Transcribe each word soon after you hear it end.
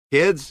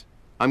Kids,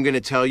 I'm going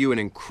to tell you an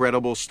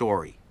incredible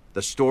story.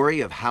 The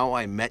story of how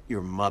I met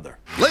your mother.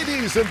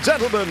 Ladies and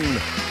gentlemen,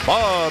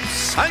 Bob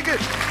Saget.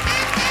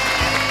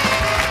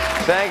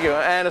 Thank you,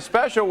 and a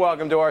special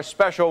welcome to our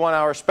special 1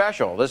 hour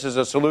special. This is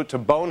a salute to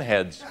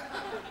boneheads.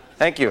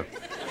 Thank you.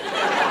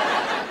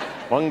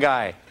 One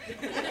guy.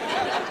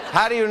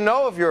 How do you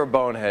know if you're a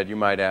bonehead, you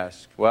might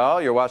ask?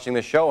 Well, you're watching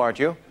this show, aren't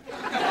you?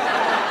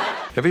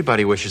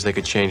 Everybody wishes they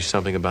could change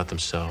something about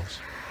themselves.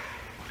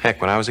 Heck,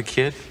 when I was a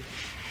kid,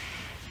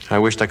 I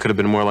wished I could have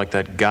been more like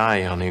that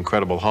guy on The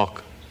Incredible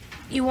Hulk.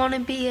 You want to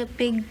be a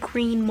big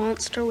green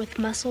monster with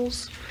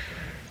muscles?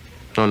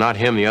 No, not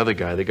him, the other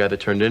guy, the guy that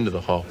turned into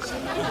the Hulk.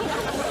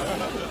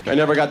 I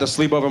never got to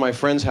sleep over my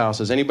friends'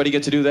 houses. Anybody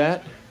get to do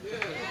that?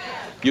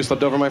 You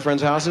slept over my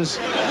friends' houses?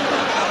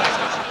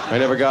 I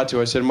never got to.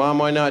 I said, Mom,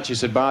 why not? She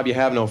said, Bob, you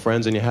have no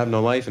friends and you have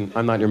no life, and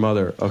I'm not your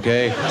mother,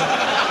 okay?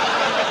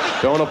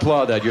 Don't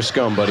applaud that. You're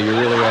scum, buddy. You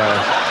really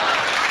are.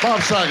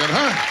 Bob Saget,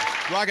 huh?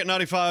 Rocket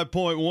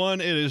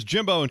 95.1, it is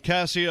Jimbo and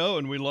Casio,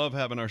 and we love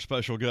having our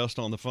special guest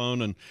on the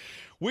phone. And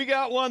we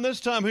got one this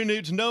time who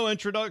needs no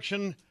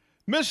introduction,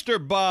 Mr.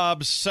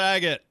 Bob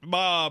Saget.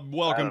 Bob,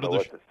 welcome to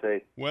the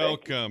show.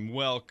 Welcome.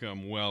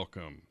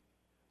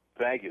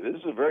 Thank you. This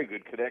is a very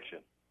good connection.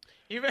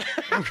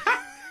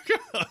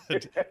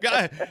 Good.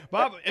 Guy,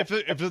 Bob, if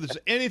there's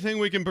anything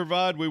we can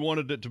provide, we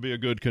wanted it to be a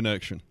good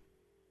connection.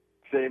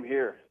 Same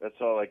here. That's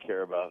all I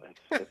care about.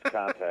 It's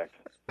contact.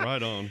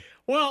 Right on.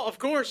 Well, of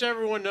course,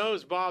 everyone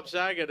knows Bob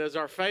Saget as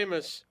our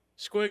famous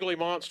squiggly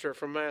monster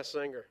from Masked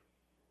Singer.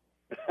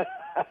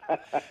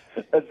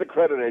 That's the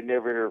credit I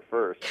never hear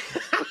first.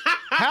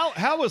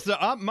 How was the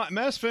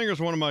Masked Singer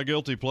is one of my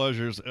guilty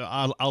pleasures.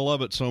 I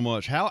love it so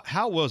much.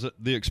 How was it,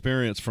 the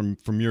experience from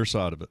your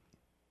side of it?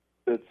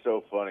 It's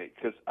so funny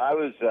because I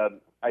was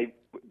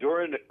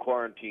during the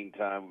quarantine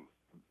time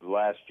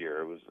last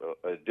year. It was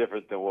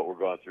different than what we're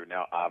going through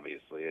now,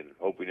 obviously, and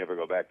hope we never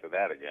go back to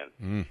that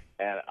again.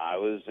 And I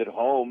was at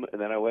home,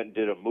 and then I went and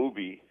did a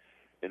movie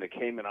in the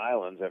Cayman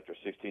Islands after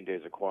 16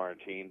 days of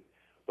quarantine.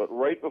 But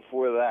right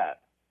before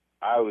that,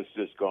 I was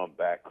just going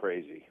back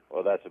crazy.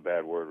 Well, that's a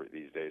bad word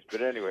these days.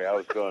 But anyway, I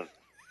was going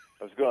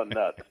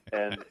nuts,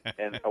 and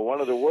I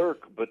wanted to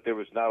work, but there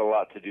was not a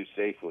lot to do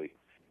safely.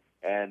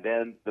 And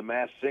then the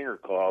Masked Singer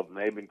called, and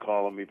they've been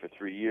calling me for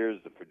 3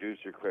 years. The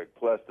producer, Craig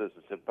Plestis,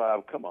 and said,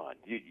 Bob, come on,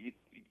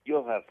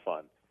 you'll have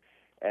fun.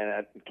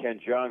 And Ken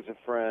Jeong's a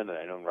friend, and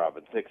I know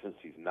Robin Thicke since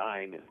he's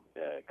 9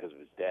 because of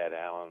his dad,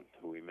 Alan,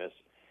 who we miss.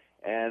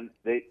 And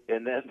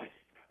then,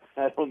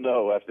 I don't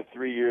know, after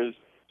 3 years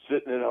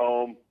sitting at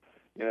home,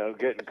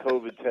 getting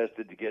COVID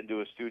tested to get into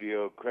a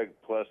studio, Craig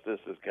Plestis,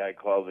 this guy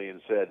called me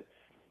and said,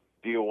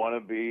 do you want to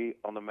be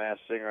on The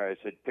Masked Singer? I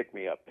said, pick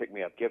me up, get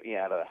me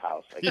out of the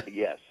house. I said,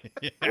 yes,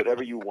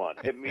 whatever you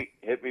want. Hit me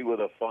with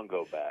a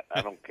fungo bat.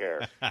 I don't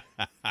care.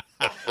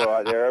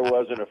 So there I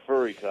was in a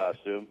furry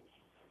costume,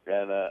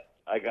 and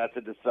I got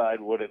to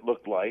decide what it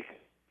looked like.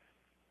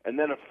 And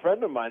then a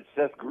friend of mine,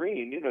 Seth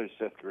Green, you know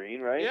Seth Green,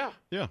 right?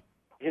 Yeah.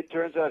 It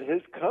turns out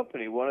his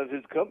company, one of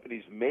his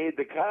companies, made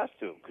the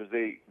costume because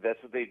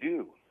that's what they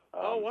do.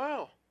 Oh,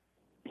 wow.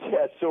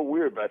 Yeah, it's so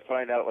weird, but I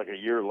find out like a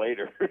year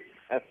later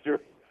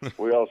after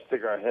we all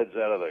stick our heads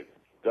out of the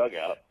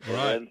dugout.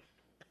 Right. And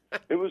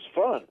it was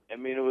fun. I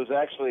mean, it was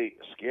actually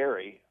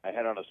scary. I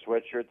had on a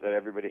sweatshirt that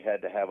everybody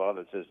had to have on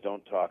that says,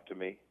 don't talk to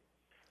me.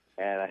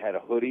 And I had a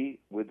hoodie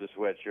with the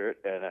sweatshirt,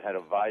 and I had a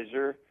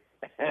visor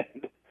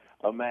and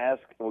a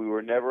mask. We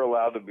were never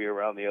allowed to be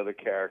around the other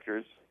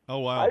characters. Oh,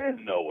 wow. I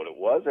didn't know what it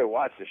was. I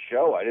watched the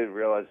show. I didn't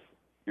realize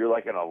you're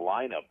like in a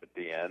lineup at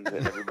the end,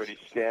 and everybody's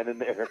standing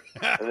there.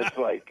 And it's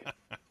like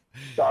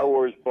Star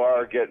Wars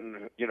bar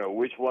getting,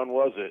 which one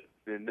was it?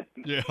 And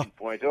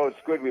point, it's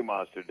Squiggly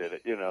Monster did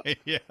it,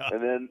 Yeah.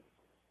 And then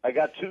I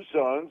got 2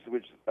 songs,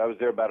 which I was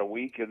there about a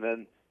week, and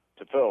then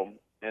to film,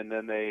 and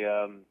then they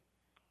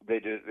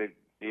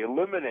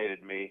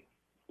eliminated me,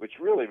 which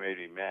really made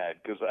me mad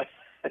because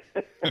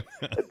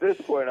at this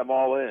point I'm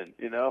all in,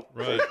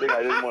 Right. The thing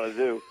I didn't want to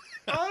do.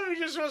 Oh, he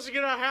just wants to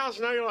get out of the house.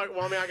 Now you're like,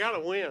 well, I mean, I got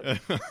to win.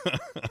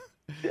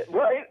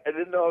 Right? I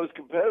didn't know I was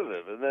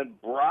competitive. And then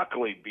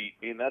Broccoli beat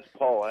me, and that's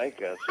Paul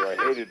Anka, so I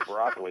hated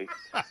Broccoli.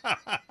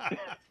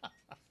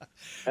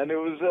 And it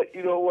was,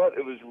 you know what?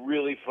 It was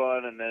really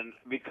fun. And then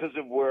because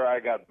of where I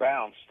got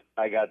bounced,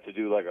 I got to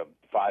do like a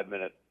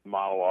 5-minute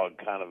monologue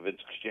kind of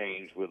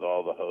exchange with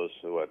all the hosts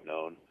who I've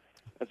known.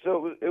 And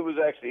so it was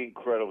actually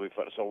incredibly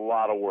fun. It's a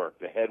lot of work.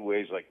 The head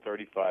weighs like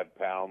 35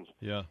 pounds.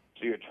 Yeah.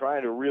 So you're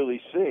trying to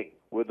really sing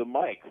with the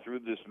mic through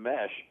this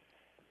mesh.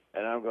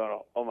 And I'm going,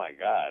 oh, my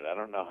God, I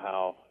don't know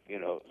how,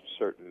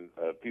 certain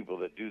people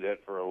that do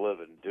that for a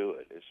living do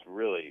it. It's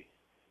really,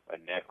 my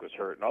neck was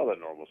hurting, all the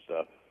normal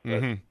stuff.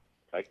 Mm-hmm.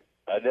 But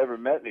I never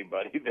met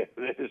anybody.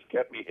 They just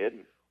kept me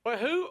hidden.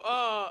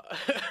 Well,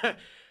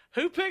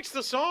 who picks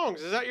the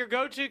songs? Is that your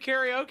go-to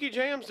karaoke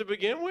jams to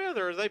begin with,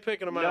 or are they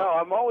picking them out? No,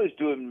 I'm always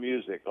doing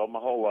music all my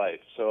whole life.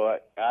 So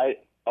I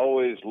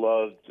always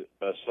loved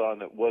a song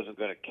that wasn't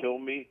going to kill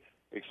me,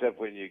 except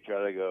when you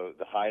try to go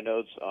the high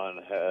notes on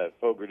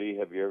Fogerty,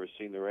 Have You Ever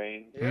Seen the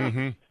Rain? Yeah.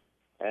 Mm-hmm.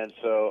 And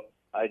so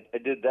I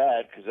did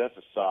that because that's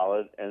a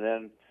solid. And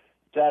then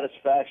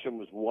Satisfaction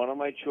was one of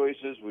my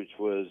choices, which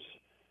was,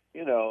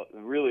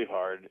 really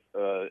hard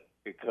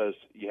because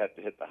you have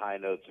to hit the high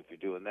notes if you're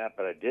doing that.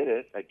 But I did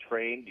it. I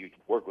trained. You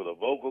work with a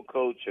vocal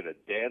coach and a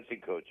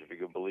dancing coach, if you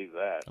can believe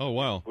that. Oh,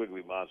 wow.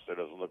 Squiggly Monster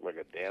doesn't look like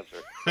a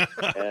dancer.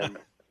 And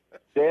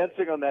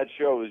dancing on that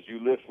show is you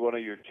lift one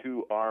of your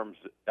two arms.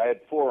 I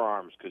had 4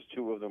 arms because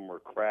 2 of them were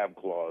crab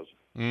claws.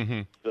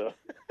 Mm-hmm. So,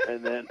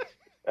 and then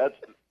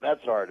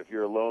that's hard. If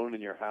you're alone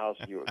in your house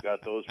and you've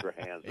got those for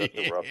hands, that's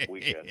a rough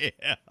weekend.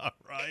 Yeah,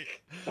 right.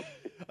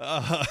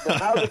 So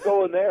how's it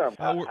going there?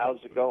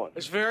 How's it going?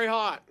 It's very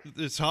hot.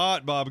 It's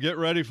hot, Bob. Get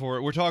ready for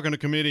it. We're talking to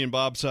comedian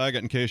Bob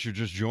Saget in case you're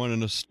just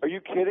joining us. Are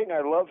you kidding?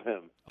 I love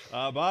him.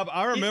 Bob,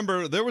 I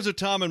remember there was a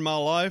time in my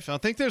life, I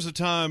think there's a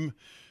time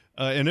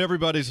in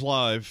everybody's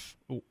life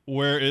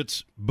where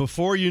it's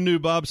before you knew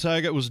Bob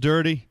Saget was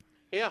dirty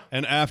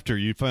and after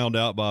you found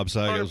out Bob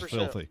Saget 100%. Was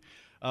filthy.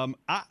 Well,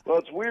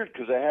 it's weird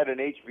because I had an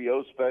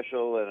HBO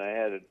special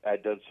and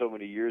I'd done so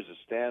many years of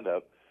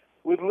stand-up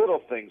with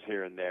little things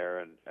here and there,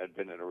 and I'd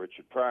been in a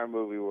Richard Pryor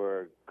movie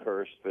where I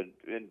cursed,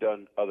 and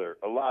done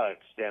a lot of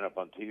stand-up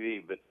on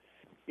TV. But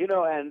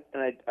and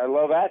I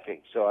love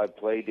acting, so I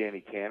play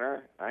Danny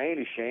Tanner. I ain't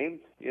ashamed.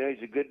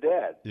 He's a good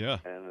dad. Yeah.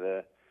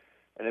 And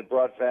it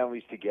brought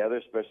families together,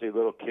 especially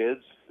little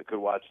kids that could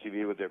watch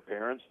TV with their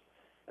parents.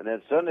 And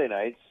then Sunday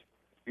nights,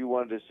 if you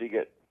wanted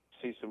to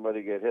see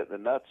somebody get hit in the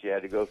nuts, you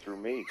had to go through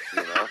me.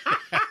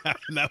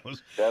 that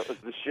was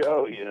the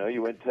show.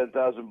 You win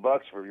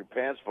 $10,000 for your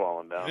pants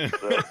falling down.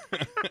 So.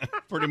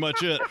 Pretty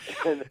much it.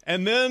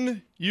 And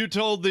then you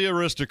told the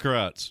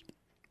Aristocrats.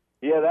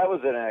 Yeah, that was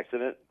an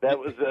accident. That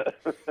was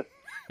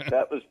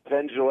that was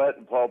Penn Jillette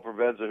and Paul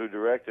Provenza who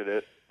directed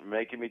it,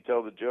 making me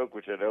tell the joke,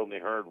 which I'd only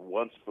heard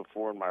once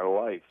before in my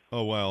life.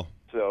 Oh, wow.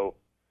 So,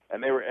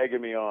 and they were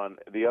egging me on.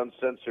 The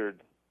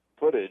uncensored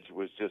footage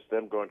was just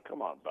them going,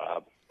 "Come on,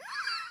 Bob."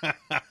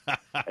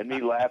 And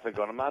me laughing,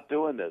 going, "I'm not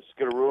doing this. It's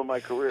going to ruin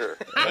my career."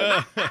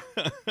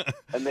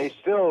 And they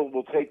still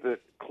will take the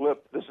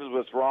clip. This is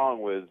what's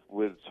wrong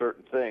with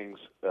certain things,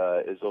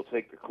 is they'll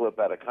take the clip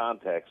out of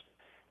context,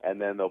 and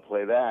then they'll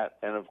play that.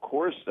 And, of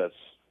course,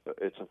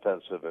 it's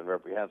offensive and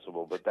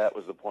reprehensible, but that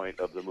was the point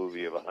of the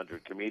movie of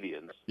 100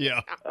 Comedians.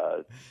 Yeah.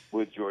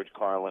 With George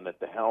Carlin at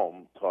the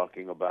helm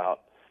talking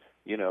about,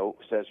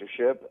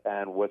 censorship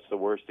and what's the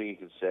worst thing you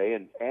can say.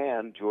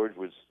 And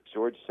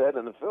George said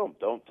in the film,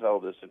 "Don't tell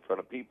this in front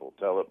of people.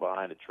 Tell it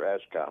behind a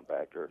trash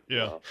compactor."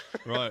 Yeah,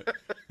 right.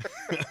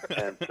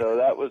 And so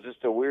that was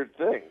just a weird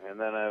thing. And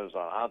then I was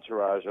on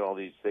Entourage and all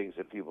these things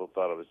that people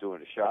thought I was doing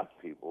to shock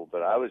people,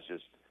 but I was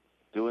just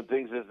doing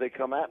things as they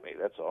come at me.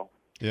 That's all.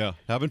 Yeah,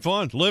 having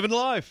fun, living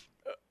life.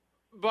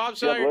 Bob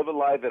Saget. Yeah, living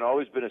life, and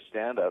always been a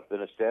stand-up.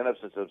 Been a stand-up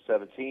since I was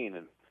 17,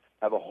 and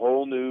have a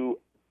whole new,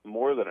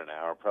 more than an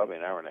hour, probably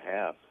an hour and a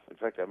half. In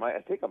fact, I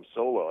think I'm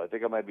solo. I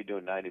think I might be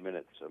doing 90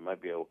 minutes. So it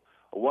might be a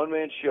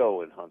one-man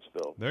show in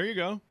Huntsville. There you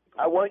go.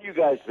 I want you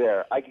guys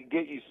there. I can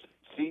get you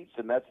seats,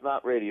 and that's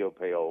not radio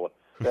payola.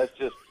 That's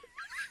just,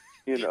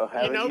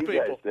 having you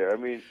guys there. I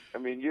mean,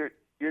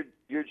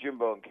 you're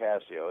Jimbo and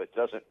Casio. It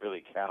doesn't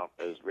really count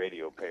as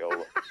radio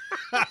payola.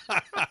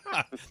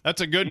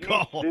 That's a good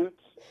call.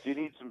 Suits? Do you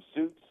need some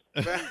suits?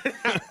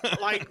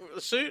 Like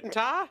a suit and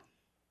tie?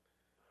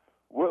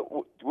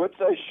 What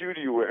size shoe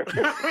do you wear?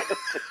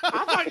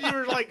 I thought you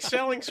were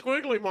selling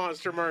Squiggly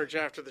Monster merch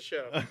after the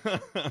show.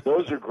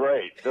 Those are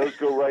great. Those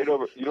go right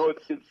over. You know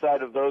what's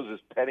inside of those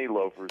is penny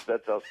loafers.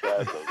 That's how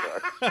sad those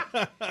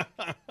are.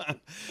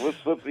 We'll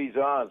slip these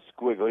on,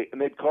 Squiggly. And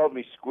they'd called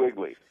me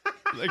Squiggly.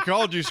 They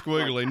called you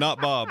Squiggly,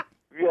 not Bob.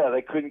 Yeah,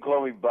 they couldn't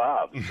call me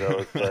Bob. So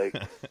it's like...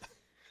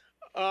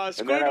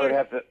 and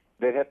then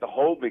they'd have to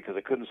hold me because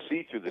I couldn't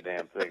see through the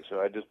damn thing. So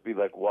I'd just be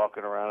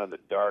walking around in the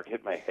dark,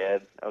 hit my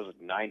head. I was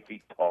 9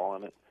 feet tall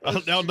in it.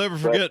 I'll never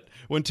forget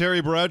when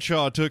Terry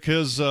Bradshaw took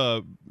his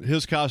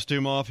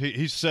costume off.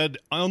 He said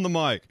on the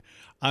mic,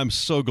 "I'm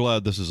so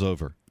glad this is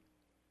over."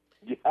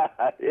 Yeah,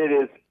 it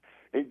is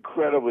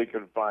incredibly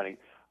confining.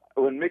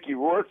 When Mickey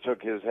Rourke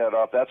took his head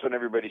off, that's when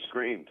everybody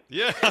screamed.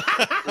 Yeah,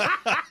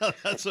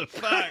 that's a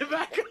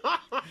fact.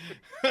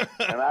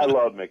 And I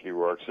love Mickey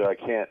Rourke, so I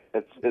can't.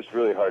 It's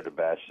really hard to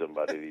bash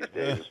somebody these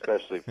days,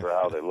 especially for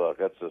how they look.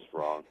 That's just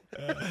wrong.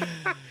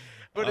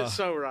 But it's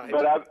so right.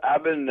 But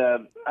I've been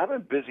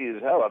busy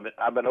as hell.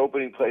 I've been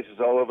opening places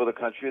all over the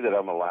country that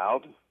I'm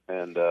allowed,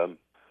 and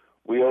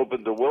we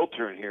opened the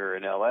Wiltern here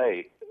in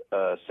L.A.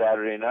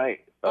 Saturday night.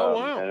 Oh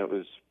wow! And it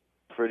was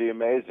pretty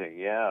amazing.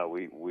 Yeah,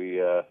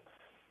 we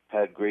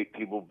had great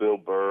people. Bill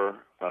Burr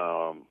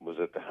was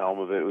at the helm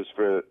of it. It was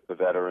for the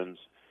veterans.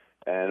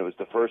 And it was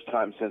the first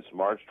time since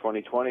March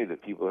 2020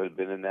 that people had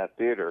been in that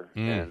theater.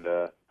 And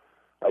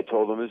I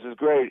told them, "This is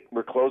great.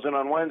 We're closing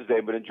on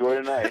Wednesday, but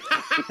enjoy tonight."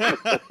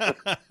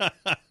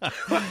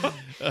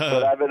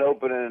 But I've been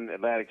opening in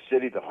Atlantic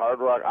City, the Hard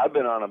Rock. I've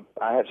been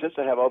since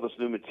I have all this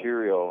new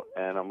material,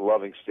 and I'm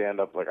loving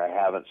stand-up like I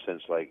haven't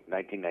since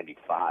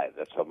 1995.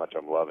 That's how much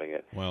I'm loving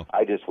it. Wow.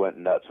 I just went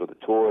nuts with the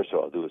tour,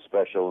 so I'll do a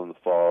special in the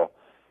fall.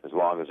 as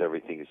long as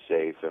everything is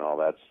safe and all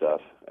that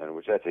stuff, and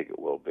which I think it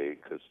will be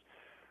because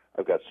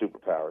I've got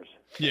superpowers.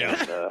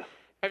 Yeah.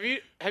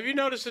 And, Have you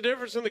noticed a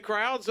difference in the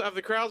crowds? Have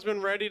the crowds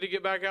been ready to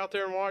get back out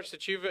there and watch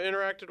that you've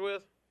interacted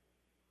with?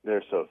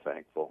 they're so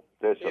thankful.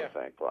 They're so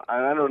thankful.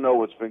 I don't know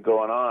what's been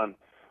going on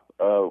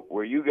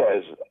where you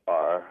guys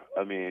are.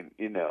 I mean,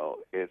 you know,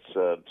 it's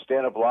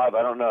stand-up live.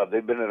 I don't know. Have they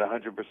been at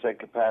 100%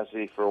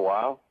 capacity for a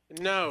while?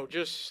 No,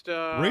 just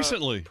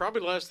recently.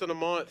 Probably less than a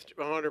month,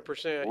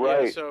 100%.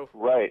 Right, yeah, so.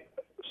 Right.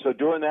 So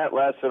during that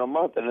less than a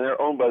month, and they're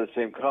owned by the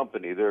same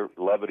company. They're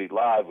Levity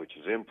Live, which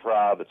is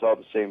improv. It's all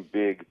the same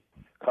big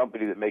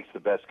company that makes the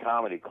best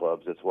comedy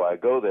clubs. That's why I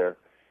go there.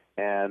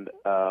 And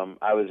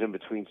I was in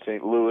between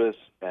St. Louis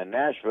and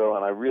Nashville,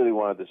 and I really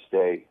wanted to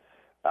stay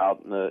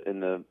out in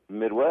the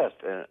Midwest.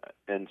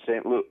 And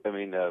St. Louis,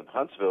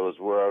 Huntsville is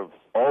where I've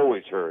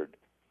always heard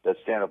that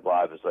stand-up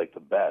live is like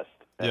the best.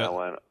 And I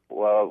went,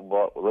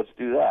 well, let's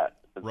do that.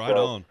 And right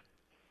on.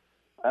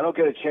 I don't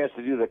get a chance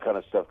to do that kind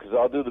of stuff because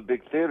I'll do the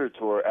big theater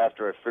tour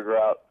after I figure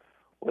out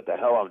what the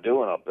hell I'm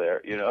doing up there,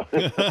 you know.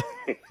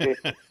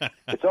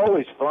 It's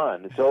always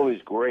fun. It's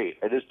always great.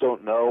 I just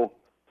don't know.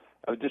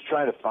 I'm just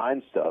trying to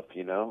find stuff,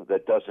 you know,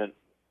 that doesn't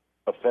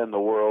offend the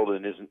world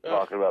and isn't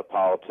talking about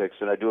politics.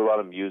 And I do a lot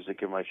of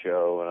music in my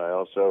show, and I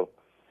also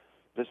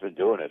just been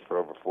doing it for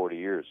over 40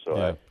 years. So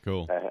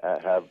I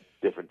have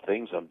different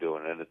things I'm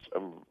doing, and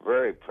I'm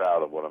very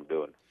proud of what I'm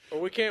doing. Well,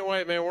 we can't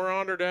wait, man. We're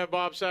honored to have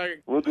Bob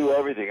Saget. We'll do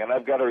everything, and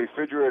I've got a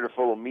refrigerator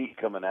full of meat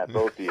coming at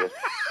both of you.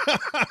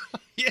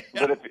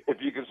 But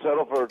if you can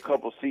settle for a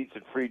couple seats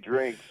and free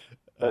drinks,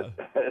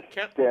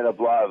 stand up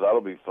live, that'll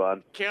be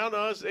fun. Count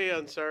us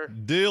in, sir.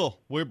 Deal.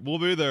 We'll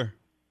be there.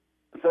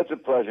 Such a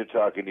pleasure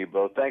talking to you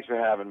both. Thanks for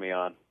having me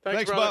on.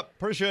 Thanks Bob.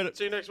 Appreciate it.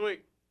 See you next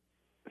week.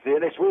 See you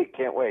next week.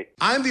 Can't wait.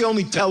 I'm the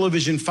only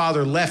television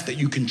father left that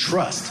you can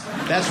trust.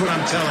 That's what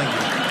I'm telling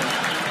you.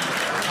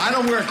 I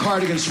don't wear a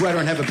cardigan sweater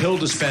and have a pill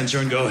dispenser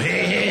and go,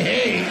 hey, hey,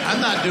 hey. I'm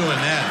not doing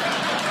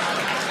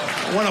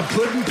that. Want a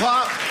pudding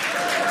pop?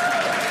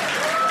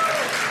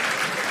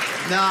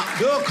 Now,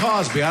 Bill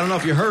Cosby, I don't know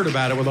if you heard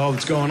about it with all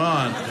that's going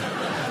on.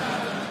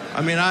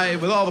 I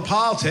mean, with all the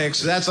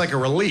politics, that's like a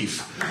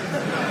relief.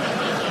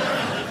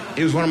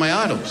 He was one of my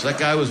idols. That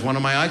guy was one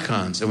of my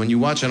icons. And when you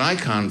watch an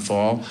icon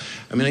fall,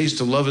 I mean, I used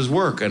to love his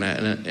work.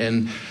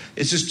 And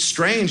it's just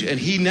strange. And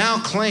he now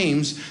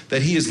claims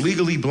that he is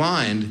legally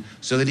blind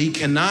so that he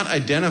cannot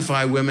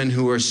identify women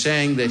who are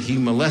saying that he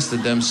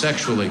molested them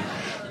sexually.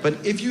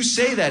 But if you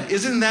say that,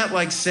 isn't that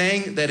like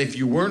saying that if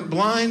you weren't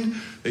blind,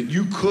 that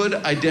you could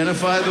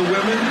identify the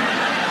women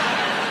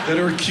that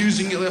are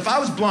accusing you? If I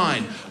was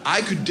blind,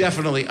 I could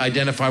definitely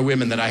identify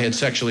women that I had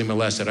sexually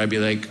molested. I'd be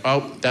like,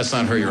 oh, that's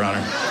not her, Your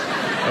Honor.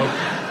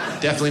 Oh,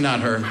 definitely not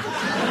her.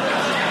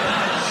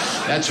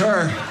 That's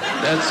her.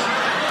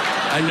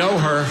 I know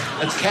her.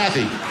 That's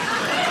Kathy.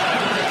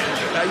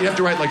 You have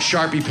to write like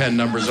Sharpie pen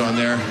numbers on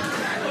there.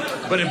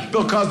 But if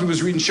Bill Cosby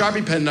was reading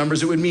Sharpie pen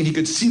numbers, it would mean he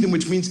could see them,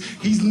 which means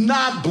he's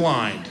not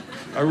blind.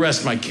 I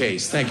rest my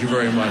case. Thank you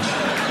very much.